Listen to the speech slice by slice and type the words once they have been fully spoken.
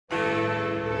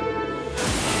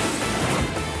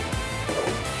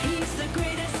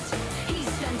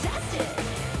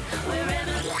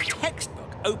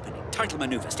title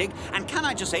maneuver, Stig, and can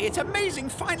I just say it's amazing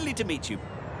finally to meet you.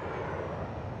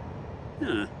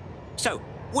 So,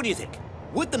 what do you think?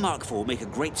 Would the Mark IV make a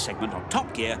great segment on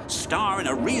Top Gear, star in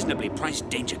a reasonably priced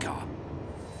danger car?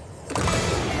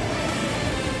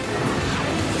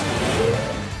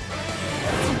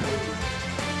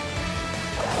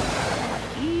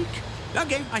 Eek.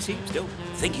 Okay, I see. Still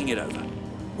thinking it over.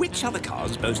 Which other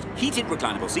cars boast heated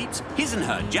reclinable seats, his and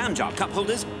her jam jar cup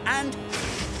holders, and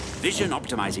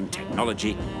vision-optimizing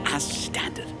technology as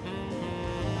standard?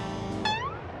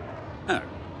 Oh.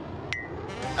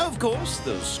 Of course,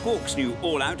 the Squawk's new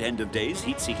all-out end-of-days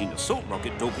heat-seeking assault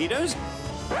rocket torpedoes.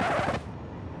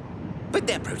 But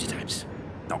they're prototypes.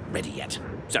 Not ready yet.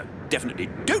 So definitely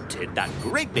don't hit that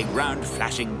great big round,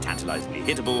 flashing, tantalizingly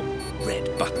hittable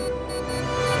red button.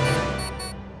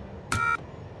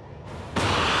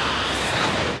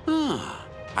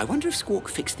 I wonder if Squawk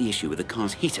fixed the issue with the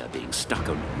car's heater being stuck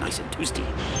on nice and toasty.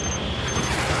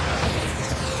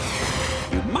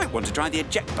 You might want to try the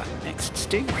eject button next,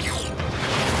 Stig.